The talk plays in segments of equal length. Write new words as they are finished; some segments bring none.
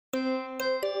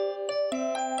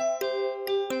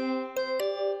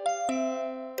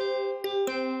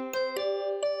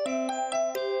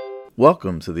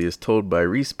Welcome to the As Told by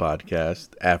Reese podcast,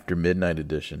 After Midnight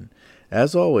Edition.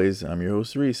 As always, I'm your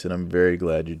host Reese, and I'm very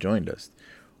glad you joined us.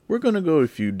 We're going to go a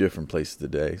few different places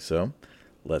today, so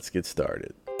let's get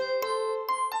started.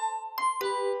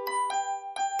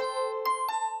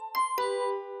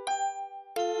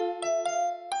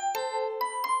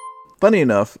 Funny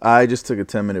enough, I just took a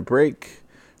 10-minute break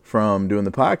from doing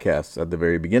the podcast at the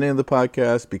very beginning of the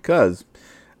podcast because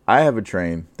I have a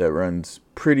train that runs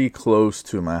pretty close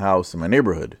to my house in my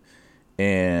neighborhood,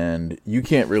 and you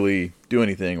can't really do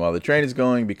anything while the train is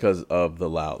going because of the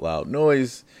loud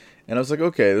noise. And I was like,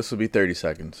 okay, this will be 30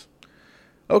 seconds.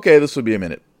 Okay, this will be a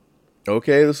minute.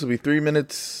 Okay, this will be 3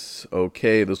 minutes.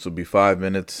 Okay, this will be 5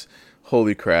 minutes.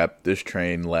 Holy crap, this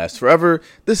train lasts forever.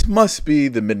 This must be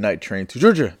the midnight train to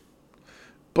Georgia.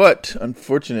 But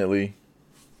unfortunately,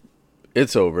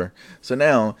 it's over. So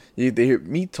now you get to hear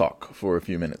me talk for a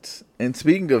few minutes. And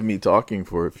speaking of me talking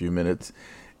for a few minutes,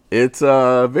 it's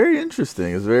very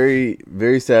interesting. It's very,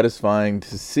 very satisfying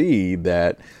to see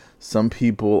that some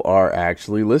people are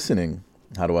actually listening.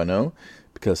 How do I know?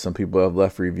 Because some people have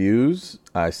left reviews.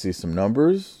 I see some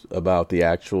numbers about the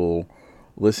actual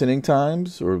listening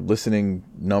times or listening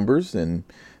numbers. And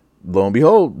lo and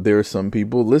behold, there are some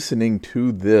people listening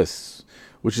to this,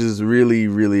 which is really,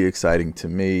 really exciting to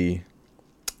me.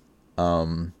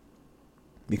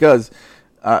 Because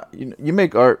you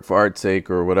make art for art's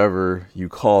sake or whatever you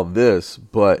call this,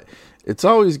 but it's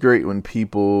always great when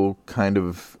people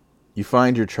you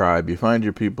find your tribe, you find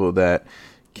your people that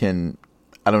can,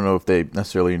 I don't know if they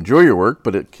necessarily enjoy your work,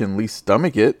 but it can at least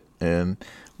stomach it and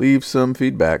leave some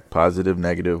feedback, positive,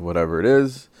 negative, whatever it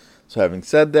is. So having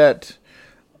said that,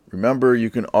 remember, you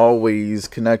can always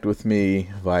connect with me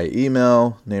via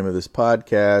email, name of this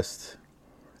podcast,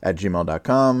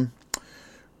 @gmail.com.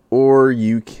 Or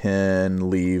you can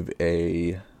leave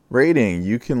a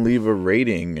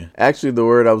rating. Actually, the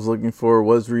word I was looking for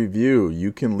was review.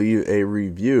 You can leave a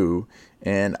review,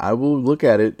 and I will look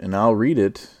at it, and I'll read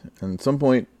it. And at some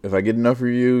point, if I get enough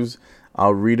reviews,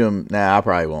 I'll read them. Nah, I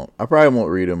probably won't. I probably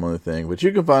won't read them on the thing, but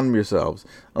you can find them yourselves,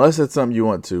 unless that's something you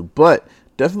want to. But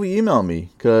definitely email me,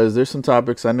 because there's some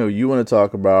topics I know you want to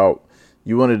talk about,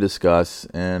 you want to discuss,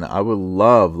 and I would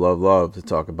love to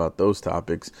talk about those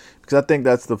topics, because I think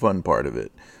that's the fun part of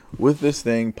it. With this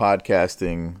thing,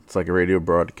 podcasting, it's like a radio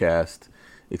broadcast,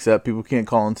 except people can't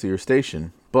call into your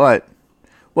station. But,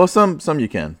 well, some you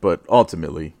can, but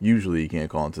ultimately, usually you can't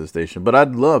call into the station. But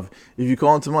I'd love if you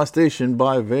call into my station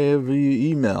via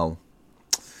email.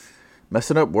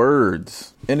 Messing up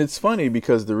words. And it's funny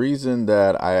because the reason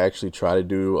that I actually try to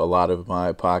do a lot of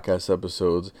my podcast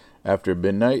episodes after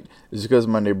midnight is because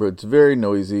my neighborhood's very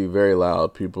noisy, very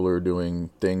loud. People are doing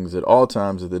things at all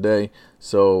times of the day.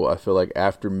 So I feel like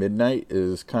after midnight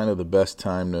is kind of the best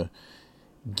time to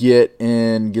get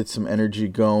some energy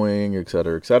going,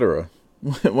 etc.,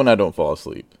 when I don't fall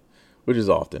asleep, which is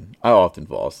often. I often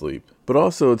fall asleep. But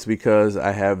also it's because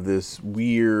I have this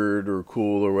weird or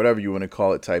cool or whatever you want to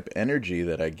call it type energy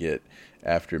that I get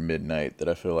after midnight, that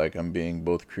I feel like I'm being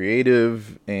both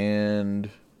creative and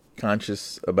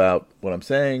conscious about what I'm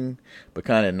saying, but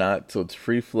kind of not. So it's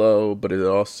free flow, but it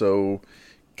also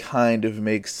kind of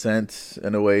makes sense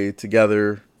in a way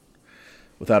together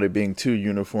without it being too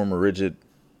uniform or rigid,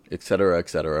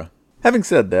 etc. Having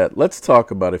said that, let's talk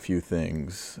about a few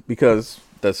things, because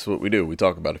that's what we do. We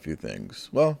talk about a few things.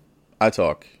 Well, I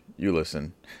talk, you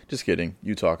listen. Just kidding.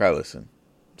 You talk, I listen.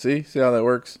 See how that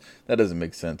works? That doesn't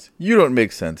make sense. You don't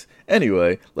make sense.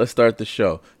 Anyway, let's start the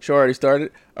show. Show already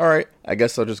started? All right, I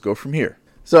guess I'll just go from here.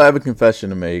 So I have a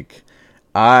confession to make.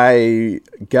 I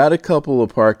got a couple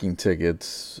of parking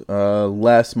tickets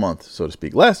last month, so to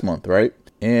speak. Last month, right?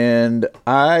 And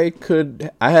I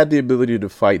had the ability to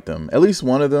fight them. At least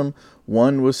one of them.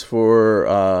 One was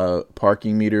for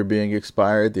parking meter being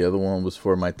expired. The other one was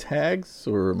for my tags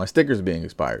or my stickers being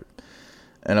expired.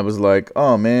 And I was like,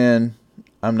 oh man,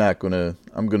 I'm gonna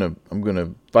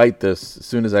fight this as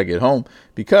soon as I get home,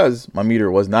 because my meter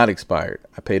was not expired.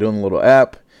 I paid on a little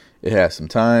app. It has some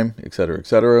time, etc.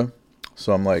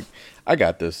 So I'm like, I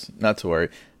got this, not to worry.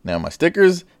 Now my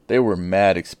stickers, they were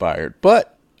mad expired,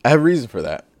 but I have a reason for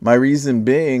that. My reason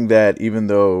being that even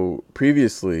though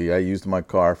previously I used my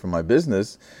car for my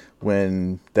business,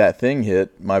 when that thing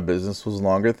hit, my business was a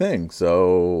longer thing.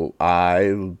 So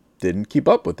I didn't keep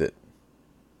up with it.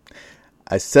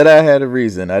 I said I had a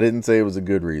reason. I didn't say it was a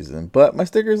good reason. But my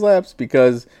stickers lapsed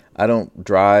because I don't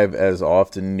drive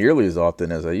nearly as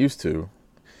often as I used to.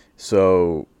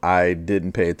 So I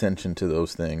didn't pay attention to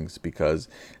those things because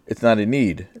it's not a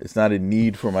need. It's not a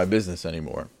need for my business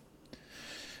anymore.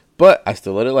 But I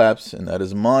still let it lapse, and that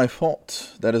is my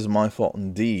fault. That is my fault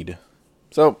indeed.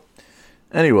 So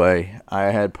Anyway, I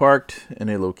had parked in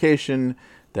a location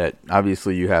that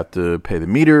obviously you have to pay the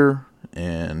meter,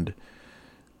 and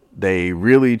they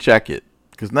really check it.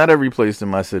 Because not every place in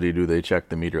my city do they check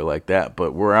the meter like that,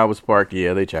 but where I was parked,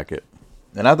 yeah, they check it.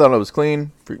 And I thought it was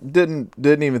clean. Didn't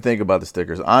even think about the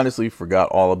stickers. Honestly, forgot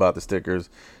all about the stickers.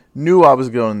 Knew I was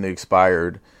going the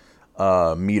expired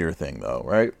meter thing though,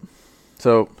 right?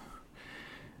 So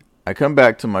I come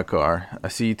back to my car. I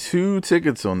see 2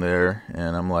 tickets on there,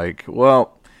 and I'm like,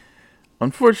 well,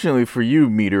 unfortunately for you,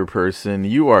 meter person,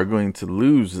 you are going to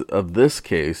lose of this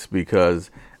case because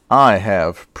I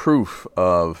have proof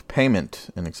of payment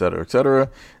and et cetera, et cetera.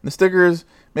 And the stickers,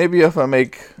 maybe if I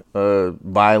make a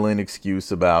violent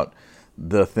excuse about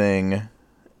the thing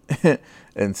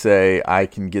and say I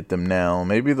can get them now,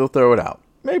 maybe they'll throw it out.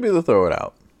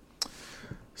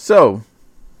 So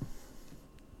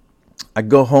I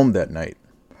go home that night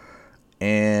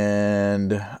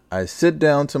and I sit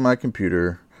down to my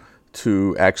computer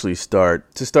to actually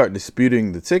start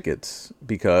disputing the tickets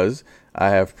because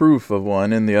I have proof of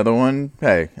one, and the other one,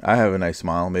 hey, I have a nice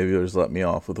smile. Maybe they'll just let me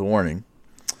off with a warning.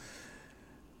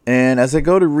 And as I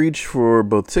go to reach for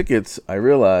both tickets, I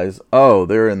realize, oh,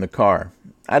 they're in the car.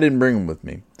 I didn't bring them with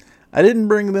me. I didn't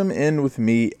bring them in with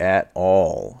me at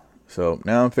all. So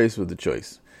now I'm faced with the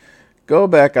choice. Go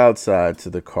back outside to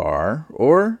the car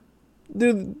or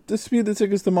dispute the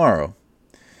tickets tomorrow.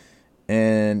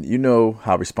 And you know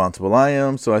how responsible I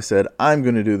am, so I said, I'm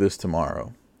going to do this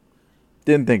tomorrow.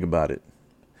 Didn't think about it.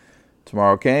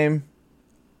 Tomorrow came,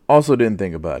 also didn't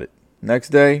think about it. Next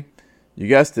day, you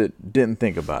guessed it, didn't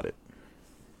think about it.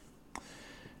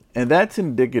 And that's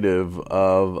indicative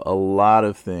of a lot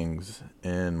of things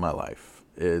in my life.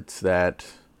 It's that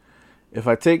if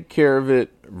I take care of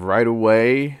it right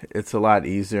away, it's a lot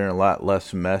easier and a lot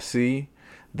less messy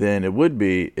than it would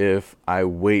be if I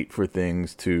wait for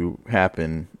things to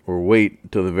happen or wait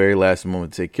until the very last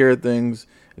moment to take care of things,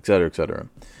 et cetera, et cetera.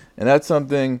 And that's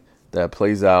something that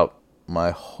plays out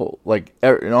my whole,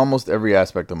 in almost every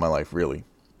aspect of my life, really.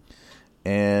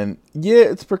 And yeah,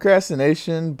 it's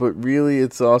procrastination, but really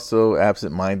it's also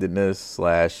absent-mindedness /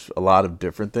 a lot of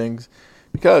different things.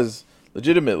 Because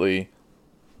legitimately,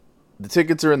 the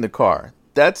tickets are in the car.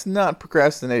 That's not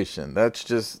procrastination.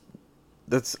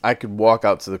 I could walk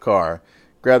out to the car,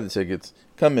 grab the tickets,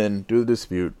 come in, do the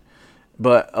dispute.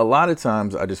 But a lot of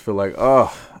times I just feel like,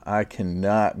 oh, I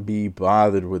cannot be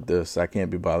bothered with this. I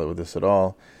can't be bothered with this at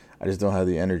all. I just don't have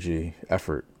the energy,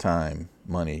 effort, time,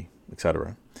 money,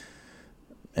 etc.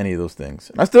 Any of those things.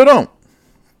 And I still don't.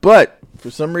 But for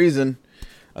some reason,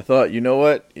 I thought, you know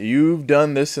what? You've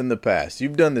done this in the past.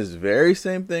 You've done this very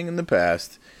same thing in the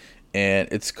past, and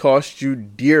it's cost you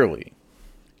dearly.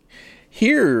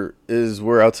 Here is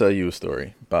where I'll tell you a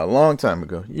story about a long time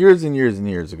ago, years and years and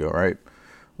years ago, right?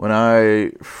 When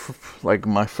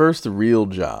my first real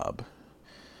job,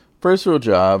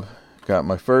 got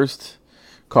my first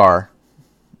car.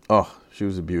 Oh, she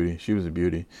was a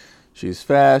beauty. She's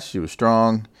fast. She was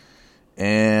strong.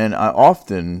 And I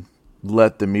often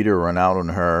let the meter run out on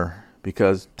her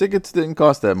because tickets didn't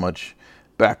cost that much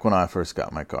back when I first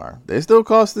got my car. They still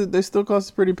cost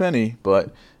a pretty penny,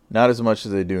 but not as much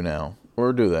as they do now.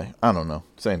 Or do they? I don't know.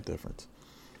 Same difference.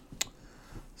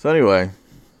 So anyway,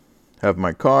 have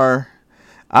my car.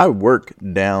 I work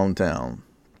downtown.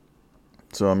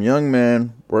 So I'm a young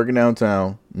man, working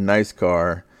downtown, nice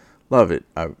car, love it.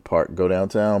 I go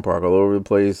downtown, park all over the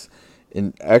place.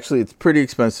 And actually, it's pretty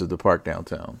expensive to park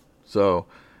downtown. So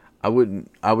I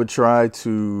would try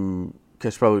to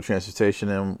catch public transportation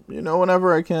and,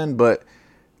 whenever I can, but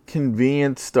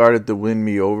convenience started to win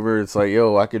me over. It's like,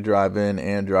 yo, I could drive in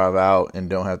and drive out and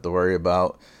don't have to worry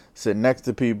about sitting next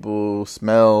to people,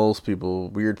 smells,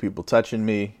 weird people touching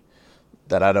me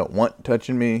that I don't want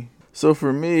touching me. So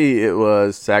for me, it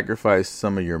was sacrifice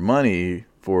some of your money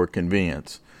for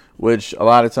convenience, which a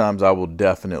lot of times I will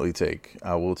definitely take.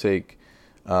 I will take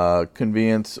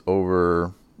convenience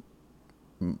over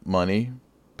money,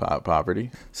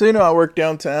 poverty. So, I work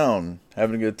downtown,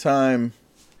 having a good time.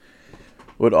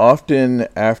 Would often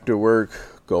after work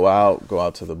go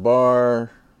out to the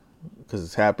bar because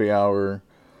it's happy hour,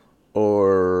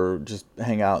 or just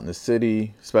hang out in the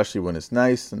city, especially when it's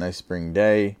nice, a nice spring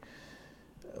day.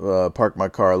 Park my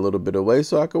car a little bit away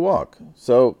so I could walk.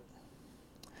 So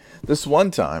this one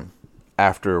time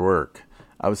after work,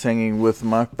 I was hanging with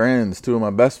my friends, 2 of my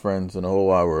best friends in the whole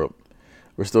wide world.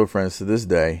 We're still friends to this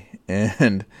day.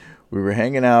 And we were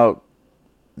hanging out.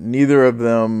 Neither of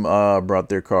them brought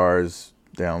their cars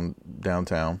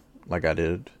downtown like I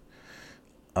did.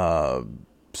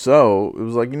 So it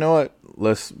was like, you know what?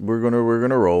 We're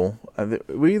gonna roll.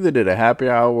 We either did a happy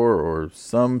hour or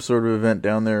some sort of event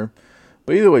down there,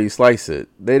 But either way you slice it,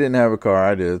 they didn't have a car,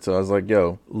 I did. So I was like,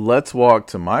 yo, let's walk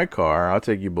to my car. I'll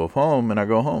take you both home, and I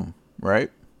go home,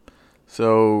 right?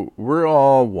 So we're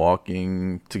all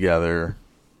walking together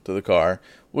to the car,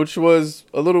 which was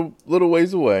a little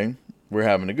ways away. We're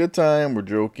having a good time, we're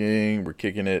joking, we're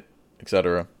kicking it,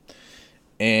 etc.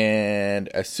 And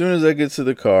as soon as I get to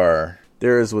the car,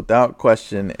 there is without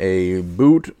question a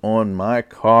boot on my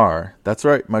car. That's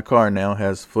right, my car now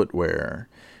has footwear.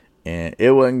 And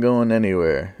it wasn't going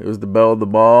anywhere. It was the belle of the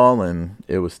ball, and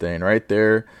it was staying right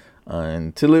there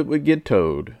until it would get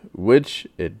towed, which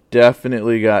it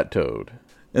definitely got towed.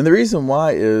 And the reason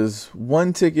why is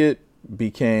one ticket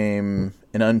became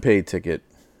an unpaid ticket,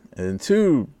 and then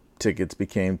two tickets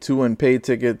became two unpaid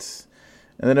tickets,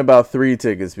 and then about three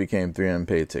tickets became three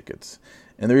unpaid tickets.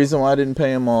 And the reason why I didn't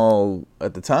pay them all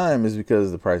at the time is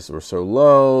because the prices were so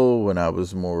low and I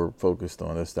was more focused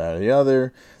on this, that, or the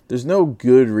other. There's no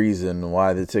good reason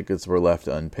why the tickets were left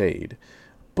unpaid,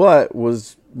 but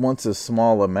was once a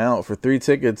small amount for three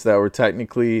tickets that were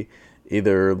technically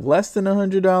either less than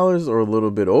 $100 or a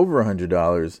little bit over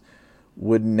 $100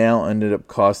 would now ended up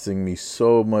costing me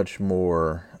so much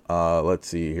more. Let's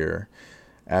see here.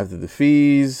 After the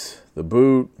fees, the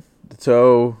boot, the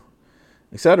tow,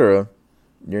 etc.,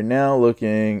 you're now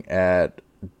looking at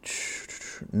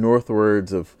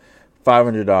northwards of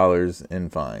 $500 in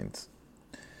fines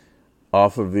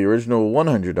off of the original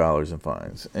 $100 in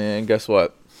fines. And guess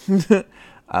what?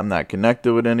 I'm not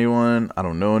connected with anyone. I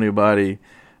don't know anybody.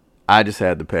 I just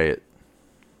had to pay it.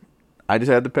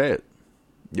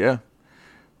 Yeah.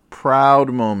 Proud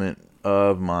moment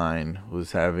of mine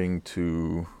was having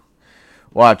to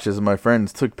watch as my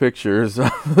friends took pictures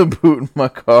of the boot in my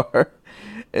car.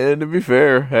 And to be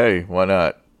fair, hey, why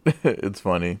not? It's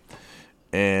funny.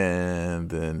 And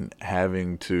then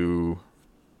having to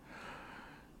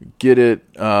get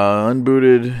it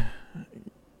unbooted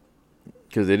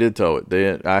because they did tow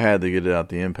it. I had to get it out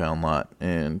the impound lot,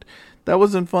 and that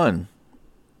wasn't fun.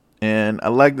 And I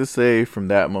like to say from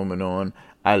that moment on,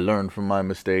 I learned from my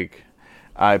mistake.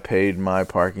 I paid my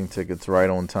parking tickets right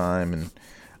on time, and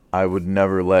I would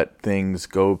never let things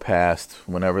go past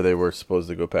whenever they were supposed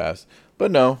to go past. But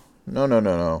no.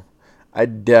 I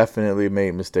definitely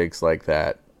made mistakes like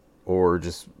that, or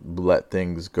just let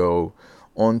things go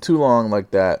on too long like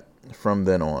that from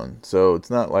then on. So it's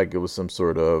not like it was some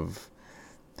sort of,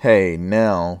 hey,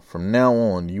 from now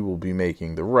on, you will be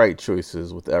making the right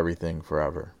choices with everything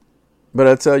forever. But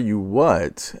I tell you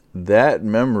what, that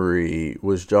memory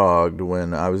was jogged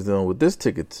when I was dealing with this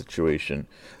ticket situation.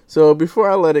 So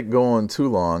before I let it go on too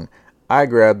long, I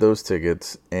grabbed those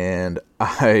tickets and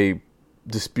I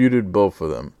disputed both of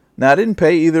them. Now, I didn't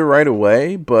pay either right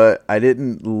away, but I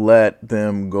didn't let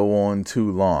them go on too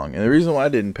long. And the reason why I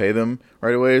didn't pay them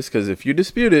right away is because if you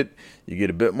dispute it, you get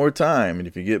a bit more time. And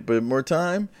if you get a bit more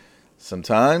time,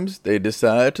 sometimes they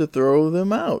decide to throw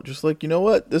them out. Just like, you know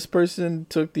what? This person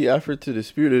took the effort to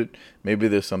dispute it. Maybe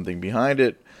there's something behind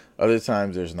it. Other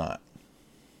times there's not.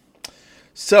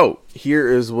 So here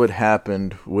is what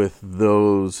happened with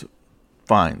those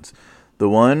fines. The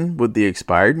one with the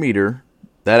expired meter,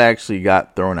 that actually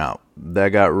got thrown out. That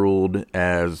got ruled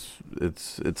as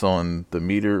it's on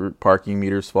the parking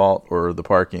meter's fault, or the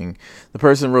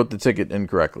person wrote the ticket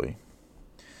incorrectly.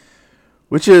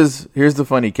 Which is, here's the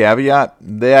funny caveat,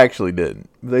 they actually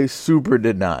didn't. They super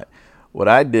did not. What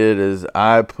I did is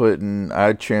I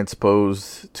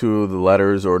transposed two of the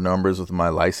letters or numbers with my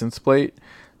license plate.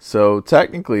 So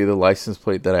technically the license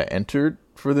plate that I entered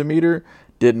for the meter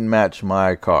didn't match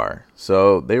my car.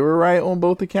 So they were right on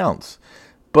both accounts.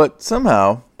 But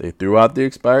somehow they threw out the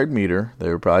expired meter. They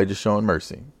were probably just showing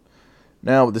mercy.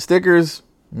 Now with the stickers,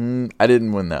 I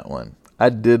didn't win that one. I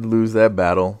did lose that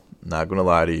battle. Not going to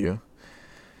lie to you.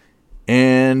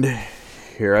 And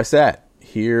here I sat.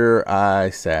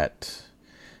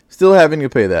 Still having to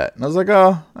pay that. And I was like,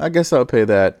 oh, I guess I'll pay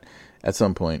that at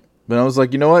some point. But I was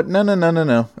like, you know what?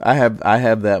 No. I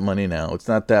have that money now. It's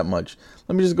not that much.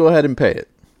 Let me just go ahead and pay it.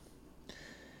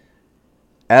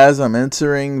 As I'm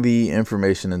entering the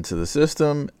information into the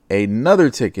system, another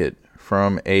ticket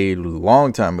from a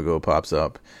long time ago pops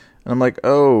up. And I'm like,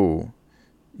 oh,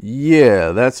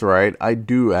 yeah, that's right. I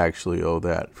do actually owe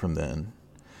that from then.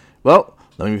 Well,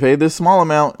 let me pay this small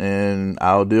amount and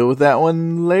I'll deal with that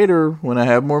one later when I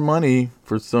have more money.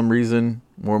 For some reason,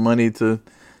 more money to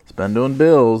spend on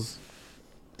bills.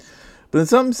 But then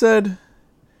something said,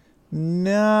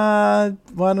 nah,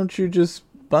 why don't you just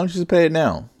pay it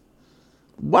now?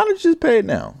 Why don't you just pay it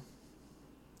now?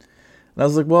 And I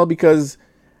was like, well, because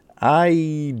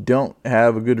I don't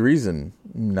have a good reason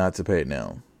not to pay it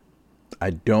now. I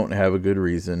don't have a good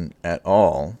reason at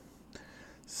all.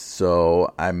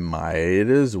 So I might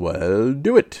as well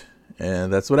do it.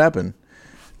 And that's what happened.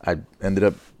 I ended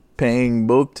up paying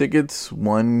both tickets.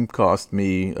 One cost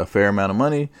me a fair amount of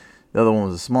money. The other one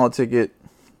was a small ticket.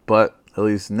 But at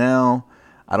least now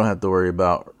I don't have to worry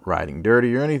about riding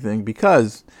dirty or anything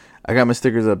because I got my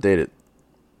stickers updated.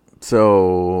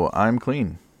 So I'm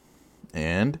clean.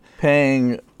 And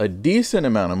paying a decent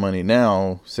amount of money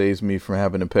now saves me from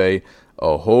having to pay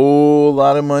a whole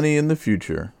lot of money in the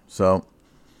future. So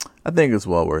I think it's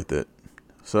well worth it.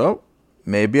 So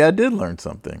maybe I did learn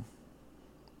something.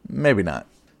 Maybe not.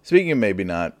 Speaking of maybe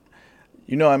not,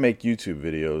 I make YouTube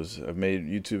videos. I've made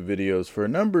YouTube videos for a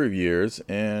number of years,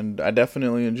 and I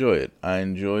definitely enjoy it. I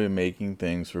enjoy making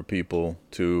things for people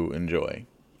to enjoy.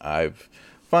 I've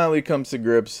finally come to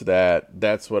grips that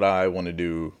that's what I want to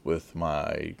do with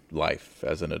my life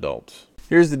as an adult.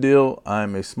 Here's the deal.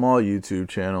 I'm a small YouTube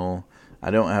channel. I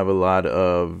don't have a lot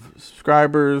of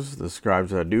subscribers. The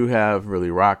subscribers I do have really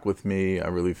rock with me. I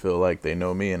really feel like they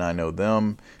know me and I know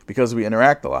them because we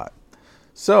interact a lot.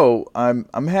 So I'm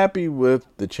happy with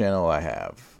the channel I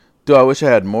have. Do I wish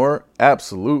I had more?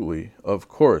 Absolutely. Of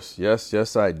course.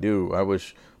 Yes, I do. I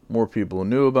wish more people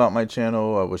knew about my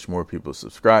channel. I wish more people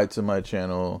subscribed to my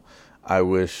channel. I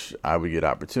wish I would get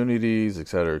opportunities,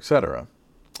 etc., etc.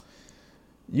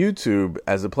 YouTube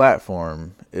as a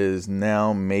platform is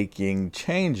now making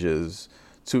changes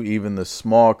to even the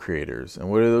small creators.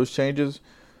 And what are those changes?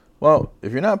 Well,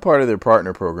 if you're not part of their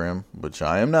partner program, which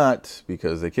I am not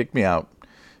because they kicked me out,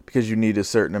 because you need a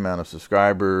certain amount of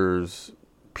subscribers,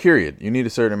 period. You need a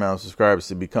certain amount of subscribers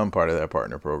to become part of that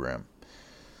partner program.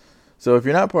 So if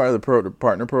you're not part of the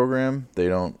partner program,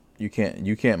 you can't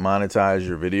monetize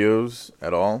your videos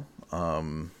at all.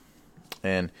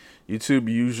 And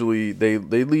YouTube usually they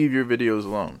leave your videos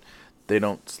alone. They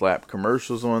don't slap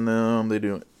commercials on them. They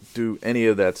don't do any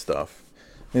of that stuff.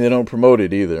 And they don't promote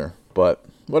it either. But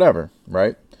whatever,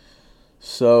 right?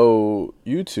 So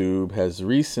YouTube has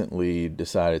recently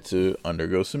decided to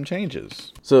undergo some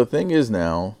changes. So the thing is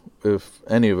now, if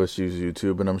any of us use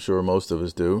YouTube, and I'm sure most of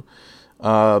us do,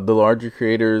 the larger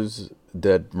creators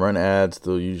that run ads,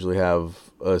 they'll usually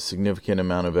have a significant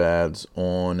amount of ads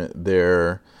on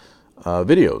their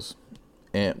videos,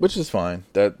 and which is fine.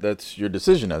 That's your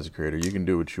decision as a creator. You can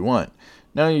do what you want.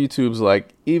 Now YouTube's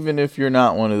like, even if you're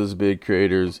not one of those big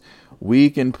creators,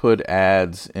 we can put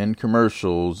ads and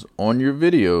commercials on your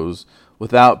videos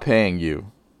without paying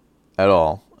you at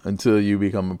all until you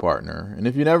become a partner. And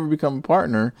if you never become a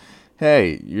partner,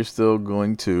 hey, you're still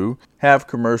going to have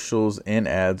commercials and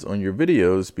ads on your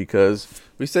videos because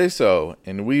we say so,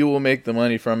 and we will make the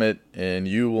money from it, and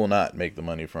you will not make the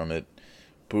money from it.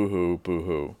 Boo-hoo,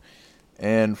 boo-hoo.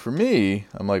 And for me,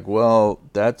 I'm like, well,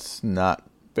 that's not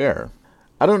fair.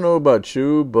 I don't know about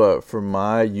you, but for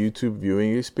my YouTube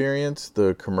viewing experience,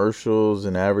 the commercials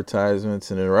and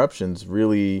advertisements and interruptions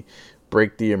really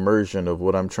break the immersion of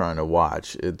what I'm trying to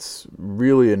watch. It's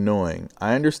really annoying.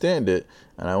 I understand it,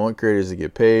 and I want creators to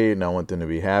get paid, and I want them to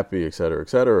be happy,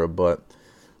 etc., but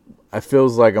it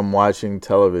feels like I'm watching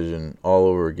television all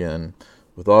over again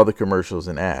with all the commercials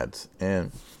and ads.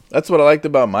 And that's what I liked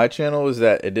about my channel, is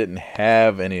that it didn't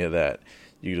have any of that.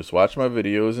 You just watch my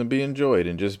videos and be enjoyed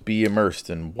and just be immersed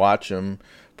and watch them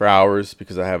for hours,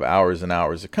 because I have hours and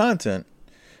hours of content,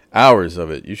 hours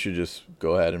of it. You should just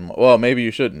go ahead and, well, maybe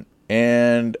you shouldn't.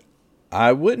 And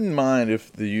I wouldn't mind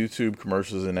if the YouTube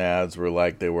commercials and ads were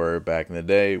like they were back in the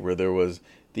day, where there was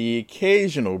the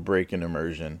occasional break in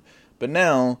immersion. But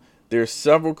now there's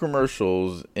several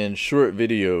commercials and short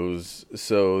videos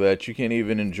so that you can't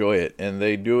even enjoy it. And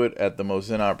they do it at the most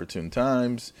inopportune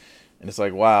times. And it's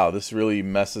like, wow, this really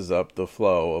messes up the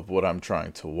flow of what I'm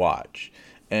trying to watch.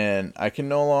 And I can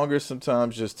no longer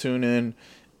sometimes just tune in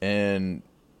and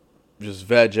just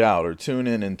veg out, or tune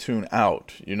in and tune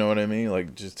out. You know what I mean?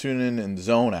 Like, just tune in and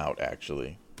zone out,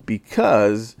 actually.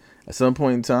 Because at some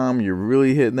point in time, you're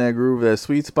really hitting that groove, that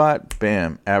sweet spot,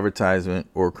 bam, advertisement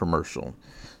or commercial.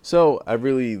 So I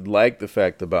really like the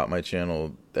fact about my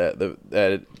channel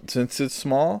that since it's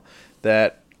small,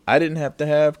 that I didn't have to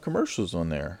have commercials on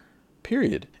there.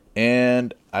 Period.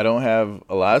 And I don't have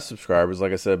a lot of subscribers,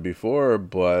 like I said before,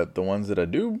 but the ones that I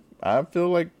do, I feel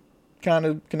like kind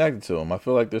of connected to them. I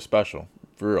feel like they're special,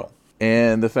 for real.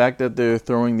 And the fact that they're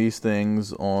throwing these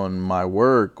things on my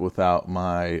work without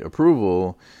my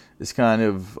approval is kind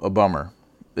of a bummer.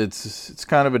 It's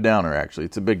kind of a downer, actually.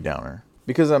 It's a big downer.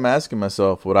 Because I'm asking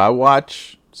myself, would I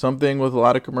watch something with a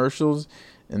lot of commercials?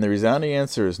 And the resounding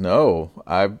answer is no.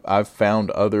 I've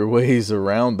found other ways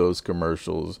around those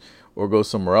commercials, or go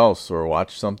somewhere else, or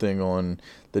watch something on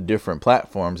the different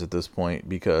platforms at this point,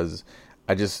 because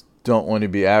I just don't want to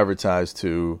be advertised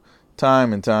to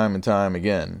time and time and time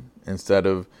again. Instead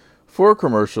of 4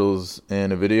 commercials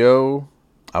in a video,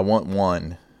 I want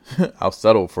 1. I'll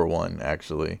settle for 1,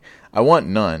 actually. I want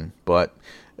none, but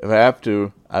if I have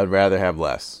to, I'd rather have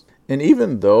less. And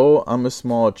even though I'm a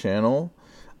small channel,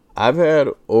 I've had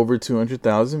over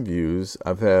 200,000 views.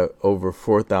 I've had over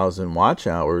 4,000 watch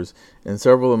hours, and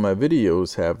several of my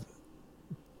videos have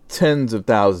tens of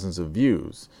thousands of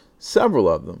views. Several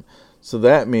of them. So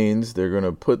that means they're going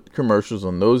to put commercials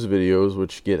on those videos,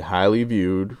 which get highly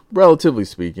viewed, relatively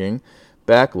speaking,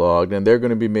 backlogged, and they're going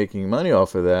to be making money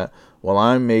off of that while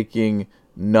I'm making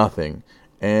nothing.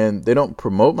 And they don't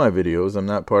promote my videos. I'm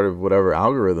not part of whatever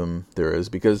algorithm there is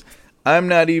because I'm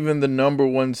not even the number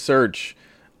 1 search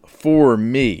for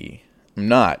me. I'm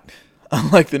not. I'm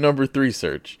like the number 3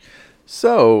 search.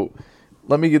 So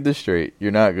let me get this straight. You're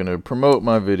not going to promote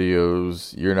my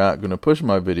videos. You're not going to push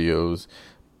my videos.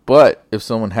 But if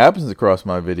someone happens to cross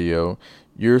my video,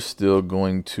 you're still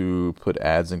going to put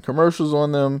ads and commercials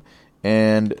on them,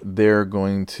 and you're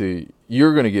going to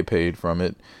get paid from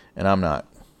it, and I'm not.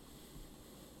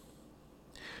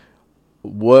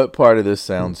 What part of this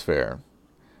sounds fair?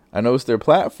 I know it's their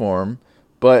platform,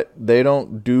 but they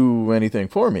don't do anything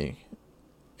for me.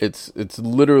 It's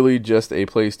literally just a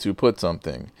place to put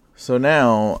something. So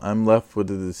now I'm left with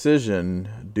the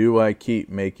decision, do I keep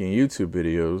making YouTube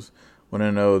videos when I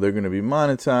know they're going to be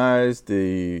monetized,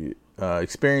 the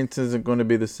experience isn't going to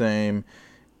be the same,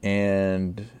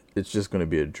 and it's just going to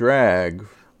be a drag?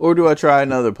 Or do I try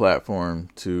another platform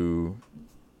to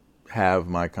have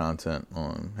my content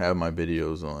on, have my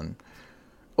videos on?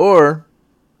 Or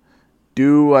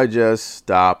do I just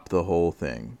stop the whole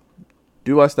thing?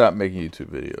 Do I stop making YouTube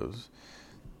videos?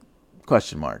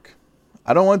 Question mark.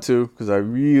 I don't want to because I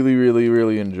really, really,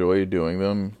 really enjoy doing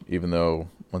them, even though,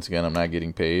 once again, I'm not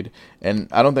getting paid. And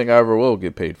I don't think I ever will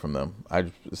get paid from them.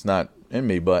 It's not in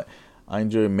me, but I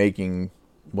enjoy making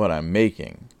what I'm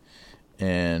making.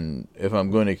 And if I'm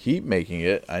going to keep making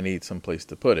it, I need some place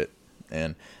to put it.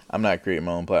 And I'm not creating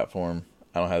my own platform.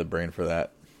 I don't have the brain for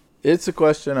that. It's a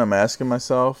question I'm asking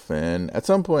myself, and at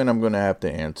some point I'm going to have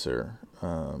to answer.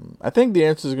 I think the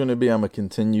answer is going to be I'm going to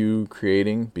continue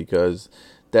creating because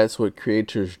that's what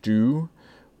creators do,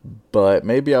 but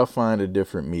maybe I'll find a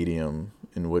different medium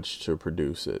in which to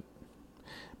produce it.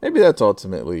 Maybe that's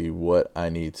ultimately what I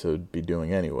need to be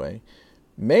doing anyway.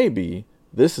 Maybe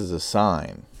this is a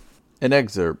sign. An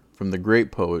excerpt from the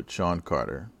great poet Sean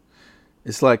Carter.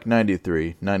 It's like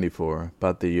 93, 94,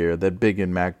 about the year that Big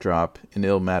and Mac drop and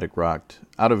Illmatic rocked,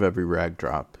 out of every rag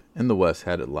drop, and the West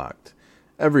had it locked.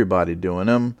 Everybody doing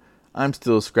 'em, I'm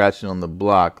still scratching on the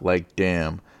block like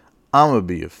damn, I'ma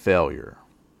be a failure.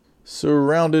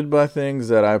 Surrounded by things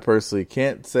that I personally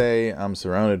can't say I'm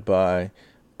surrounded by,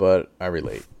 but I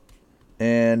relate.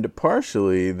 And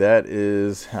partially that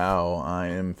is how I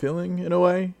am feeling in a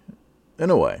way.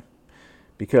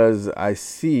 Because I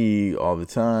see all the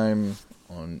time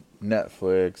on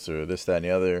Netflix or this, that, and the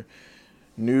other,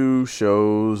 new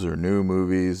shows or new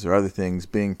movies or other things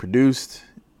being produced,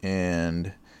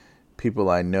 and people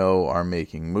I know are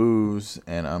making moves,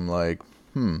 and I'm like,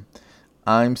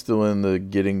 I'm still in the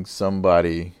getting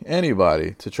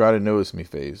anybody to try to notice me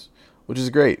phase, which is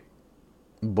great.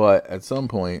 But at some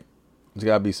point, there's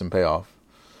got to be some payoff.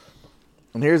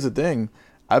 And here's the thing.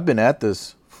 I've been at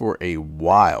this for a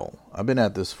while,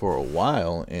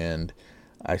 and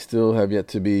I still have yet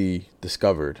to be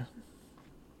discovered.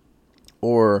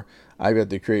 Or I've got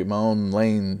to create my own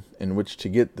lane in which to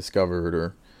get discovered,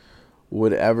 or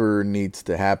whatever needs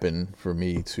to happen for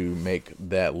me to make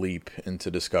that leap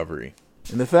into discovery.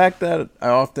 And the fact that I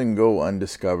often go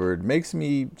undiscovered makes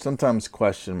me sometimes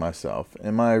question myself.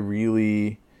 Am I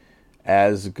really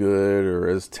as good or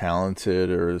as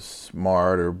talented or as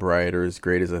smart or bright or as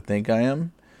great as I think I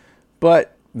am?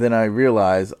 But then I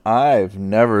realize I've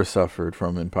never suffered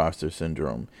from imposter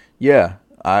syndrome. Yeah,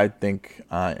 I think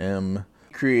I am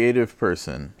a creative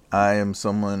person. I am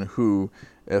someone who,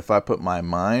 if I put my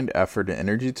mind, effort, and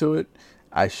energy to it,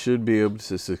 I should be able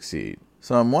to succeed.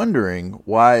 So I'm wondering,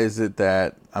 why is it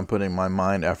that I'm putting my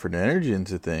mind, effort, and energy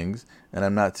into things and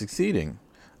I'm not succeeding?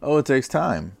 Oh, it takes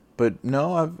time. But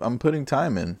no, I'm putting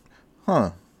time in.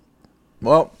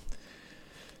 Well,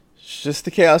 it's just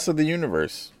the chaos of the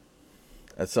universe.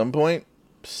 At some point,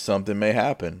 something may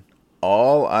happen.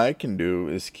 All I can do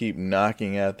is keep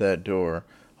knocking at that door,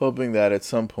 hoping that at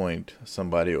some point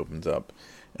somebody opens up.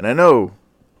 And I know,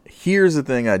 here's the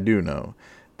thing I do know,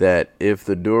 that if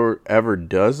the door ever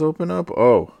does open up,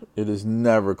 it is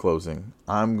never closing.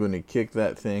 I'm going to kick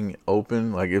that thing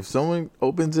open. Like if someone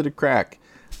opens it a crack,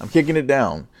 I'm kicking it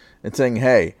down and saying,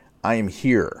 hey, I am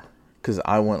here because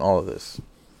I want all of this.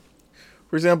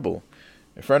 For example,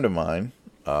 a friend of mine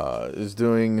is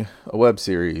doing a web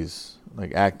series,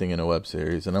 like acting in a web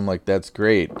series. And I'm like, that's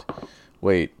great.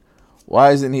 Wait,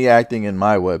 why isn't he acting in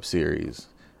my web series?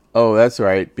 Oh, that's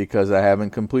right, because I haven't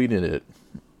completed it.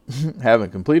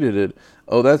 Haven't completed it?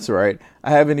 Oh, that's right,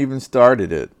 I haven't even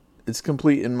started it. It's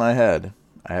complete in my head.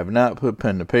 I have not put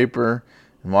pen to paper.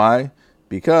 And why?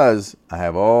 Because I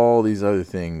have all these other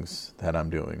things that I'm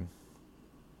doing.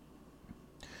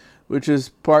 Which is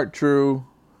part true,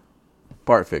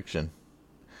 part fiction.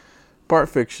 Part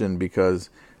fiction because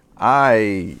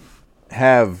I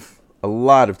have a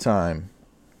lot of time.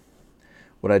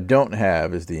 What I don't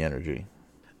have is the energy.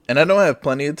 And I don't have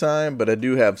plenty of time, but I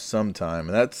do have some time.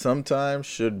 And that some time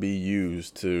should be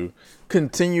used to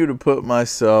continue to put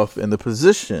myself in the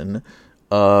position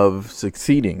of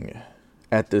succeeding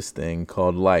at this thing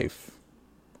called life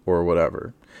or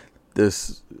whatever.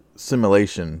 This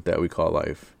simulation that we call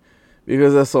life.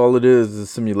 Because that's all it is a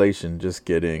simulation. Just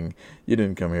kidding. You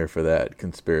didn't come here for that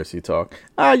conspiracy talk.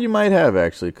 You might have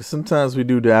actually, because sometimes we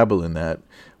do dabble in that.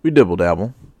 We dibble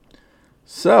dabble.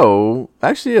 So,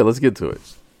 actually, yeah, let's get to it.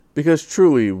 Because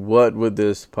truly, what would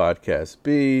this podcast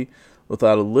be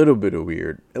without a little bit of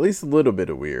weird? At least a little bit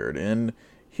of weird. And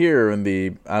here in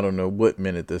the, I don't know what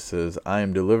minute this is, I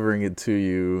am delivering it to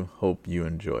you. Hope you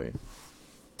enjoy.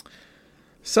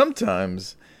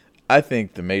 Sometimes I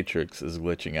think the Matrix is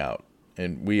glitching out.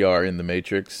 And we are in the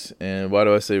Matrix. And why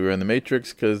do I say we're in the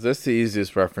Matrix? Because that's the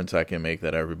easiest reference I can make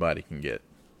that everybody can get.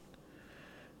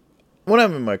 When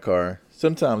I'm in my car,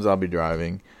 sometimes I'll be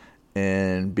driving.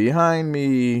 And behind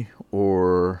me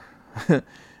or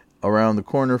around the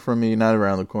corner from me, not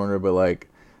around the corner, but like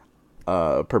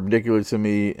perpendicular to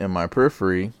me in my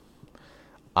periphery,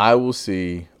 I will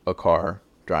see a car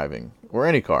driving. Or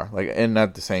any car. And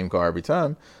not the same car every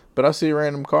time, but I'll see a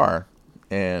random car.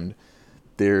 And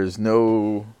there's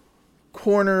no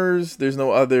corners, there's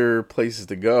no other places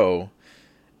to go.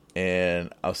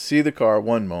 And I'll see the car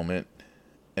one moment.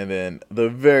 And then the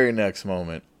very next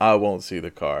moment, I won't see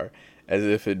the car, as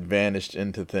if it vanished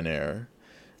into thin air.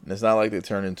 And it's not like they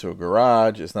turned into a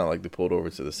garage. It's not like they pulled over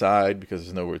to the side because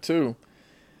there's nowhere to.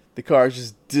 The cars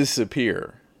just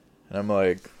disappear. And I'm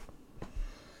like,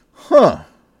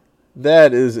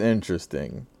 that is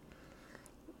interesting.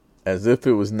 As if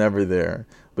it was never there.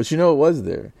 But you know it was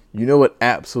there. You know it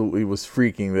absolutely was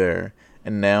freaking there.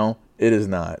 And now it is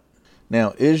not.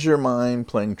 Now, is your mind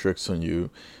playing tricks on you?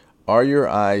 Are your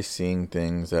eyes seeing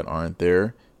things that aren't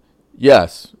there?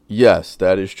 Yes,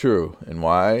 that is true. And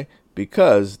why?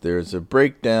 Because there's a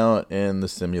breakdown in the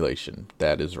simulation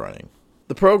that is running.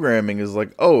 The programming is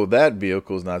like, oh, that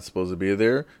vehicle is not supposed to be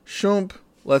there. Shoomp,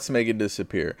 let's make it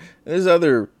disappear. And there's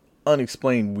other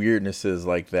unexplained weirdnesses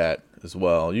like that as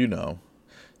well. You know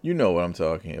what I'm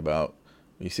talking about.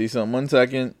 You see something 1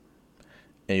 second,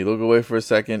 and you look away for a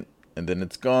second, and then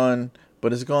it's gone.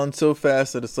 But it's gone so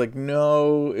fast that it's like,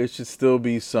 no, it should still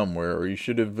be somewhere. Or you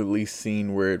should have at least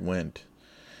seen where it went.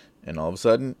 And all of a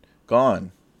sudden,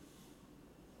 gone.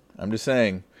 I'm just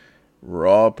saying, we're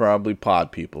all probably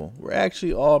pod people. We're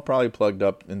actually all probably plugged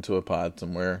up into a pod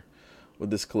somewhere with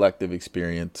this collective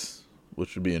experience,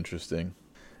 which would be interesting.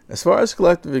 As far as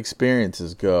collective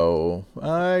experiences go,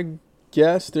 I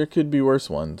guess there could be worse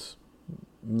ones.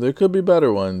 There could be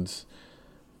better ones.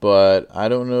 But I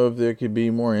don't know if there could be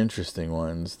more interesting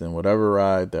ones than whatever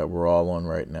ride that we're all on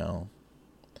right now.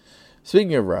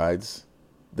 Speaking of rides,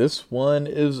 this one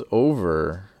is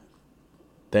over.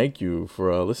 Thank you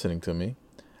for listening to me.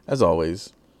 As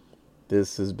always,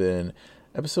 this has been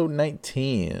episode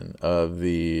 19 of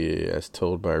the As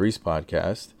Told by Reese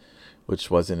podcast,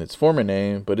 which wasn't its former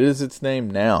name, but it is its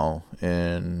name now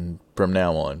and from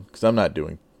now on, because I'm not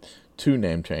doing 2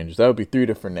 name changes. That would be 3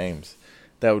 different names.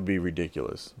 That would be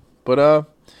ridiculous. But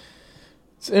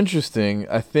it's interesting.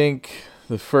 I think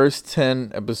the first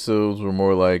 10 episodes were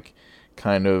more like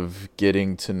kind of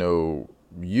getting to know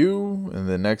you, and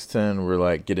the next 10 were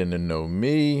like getting to know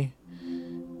me.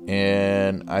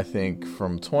 And I think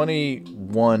from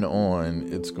 21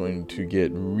 on, it's going to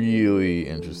get really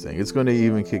interesting. It's going to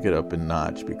even kick it up a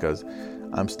notch because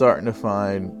I'm starting to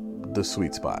find the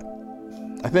sweet spot.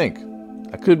 I think.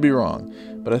 I could be wrong,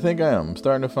 but I think I am. I'm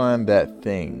starting to find that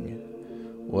thing,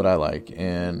 what I like.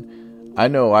 And I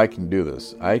know I can do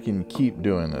this. I can keep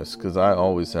doing this because I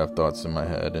always have thoughts in my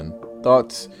head. And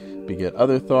thoughts beget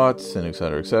other thoughts and et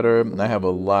cetera, et cetera. And I have a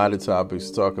lot of topics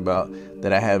to talk about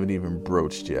that I haven't even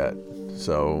broached yet.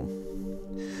 So,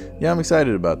 yeah, I'm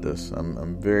excited about this.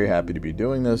 I'm very happy to be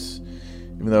doing this,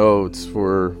 even though it's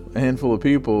for a handful of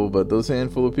people. But those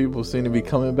handful of people seem to be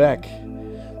coming back.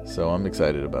 So I'm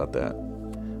excited about that.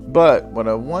 But what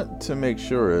I want to make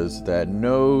sure is that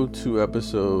no 2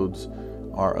 episodes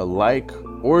are alike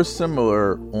or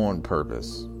similar on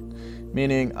purpose.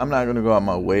 Meaning, I'm not going to go out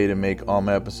my way to make all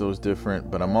my episodes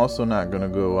different, but I'm also not going to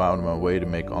go out of my way to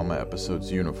make all my episodes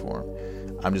uniform.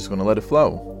 I'm just going to let it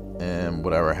flow, and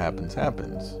whatever happens,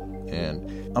 happens.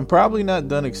 And I'm probably not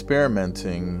done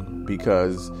experimenting,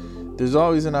 because there's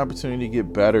always an opportunity to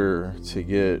get better, to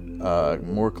get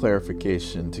more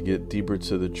clarification, to get deeper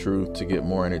to the truth, to get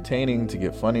more entertaining, to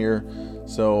get funnier.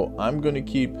 So I'm going to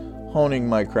keep honing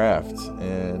my craft,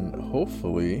 and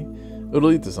hopefully it'll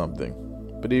lead to something.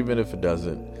 But even if it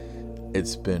doesn't,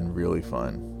 it's been really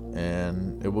fun,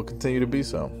 and it will continue to be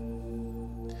so.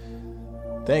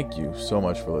 Thank you so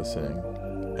much for listening,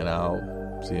 and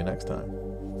I'll see you next time.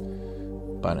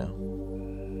 Bye now.